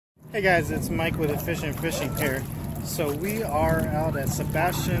Hey guys, it's Mike with Efficient Fishing here. So we are out at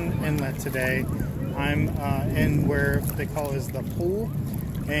Sebastian Inlet today. I'm in where they call is the pool,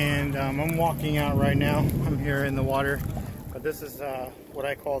 and I'm walking out right now. I'm here in the water, but this is what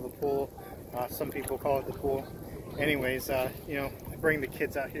I call the pool. Some people call it the pool. Anyways, you know, I bring the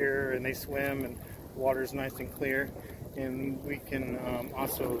kids out here and they swim, and the water's nice and clear, and we can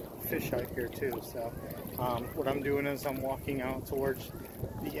also fish out here too. So what I'm doing is I'm walking out towards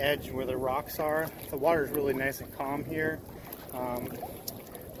the edge where the rocks are. The water is really nice and calm here.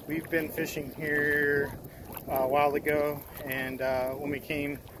 We've been fishing here a while ago, and when we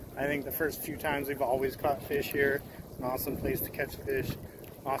came, I think the first few times we've always caught fish here. It's an awesome place to catch fish,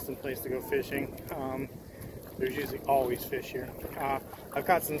 awesome place to go fishing. There's usually always fish here. I've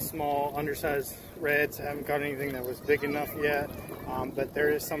caught some small undersized reds. I haven't caught anything that was big enough yet, but there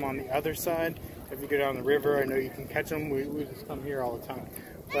is some on the other side. If you go down the river, I know you can catch them. We just come here all the time.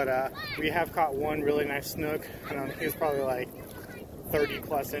 But we have caught one really nice snook. He was probably like 30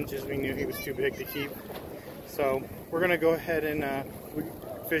 plus inches. We knew he was too big to keep. So we're gonna go ahead and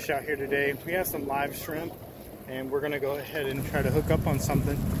fish out here today. We have some live shrimp, and we're gonna go ahead and try to hook up on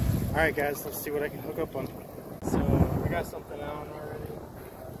something. All right guys, let's see what I can hook up on. So we got something on already.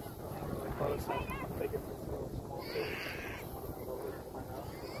 Really close. I'm thinking this little small fish.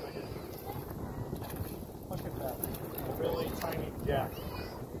 Look at that. A really tiny jack.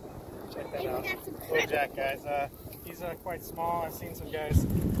 Check that out. Little jack, guys. He's quite small. I've seen some guys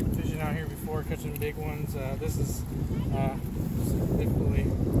fishing out here before, catching big ones. This is significantly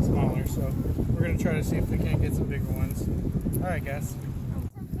smaller, so we're going to try to see if we can't get some bigger ones. Alright guys.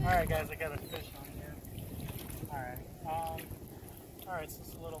 Alright guys, I got a fish on here. Alright, it's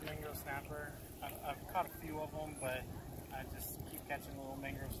just a little mangrove snapper. I've caught a few of them, but I just keep catching little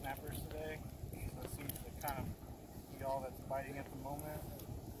mangrove snappers today. So it seems to kind of be all that's biting at the moment.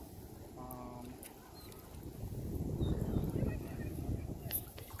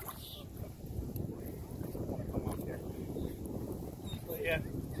 But yeah,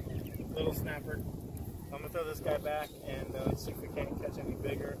 little snapper. So I'm gonna throw this guy back and see if we can't catch any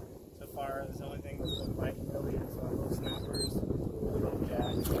bigger. So far, the only thing that's been biting really is little snappers, little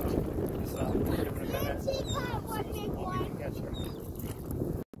jacks. So just give it a minute. See what we can catch here.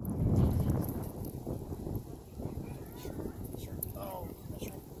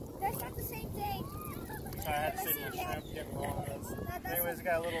 That's not the same thing. I had to see my shrimp get long. Anyways, I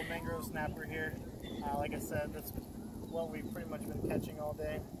got a little mangrove snapper here. Like I said, that's what we've pretty much been catching all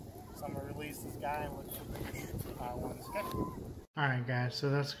day. So I'm going to release this guy and look for the bigger ones. Okay. Alright guys, so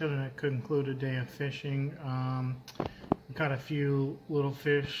that's going to conclude a day of fishing. We caught a few little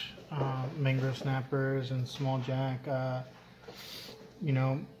fish, mangrove snappers and small jack. You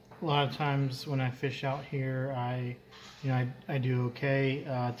know, a lot of times when I fish out here, I do okay.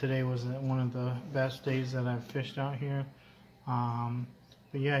 Today was one of the best days that I've fished out here.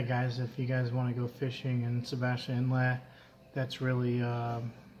 But yeah guys, if you guys want to go fishing in Sebastian Inlet, that's really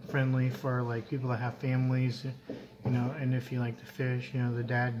friendly for like people that have families, you know, and if you like to fish, you know, the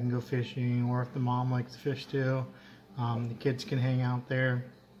dad can go fishing, or if the mom likes to fish too, the kids can hang out there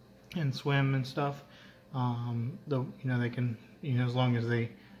and swim and stuff. Though, you know, they can, you know, as long as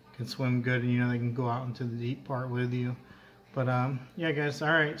they can swim good, and you know, they can go out into the deep part with you. But yeah guys,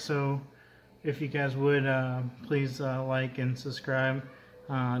 alright, so if you guys would please like and subscribe.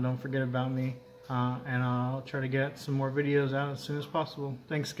 Don't forget about me, and I'll try to get some more videos out as soon as possible.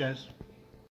 Thanks guys.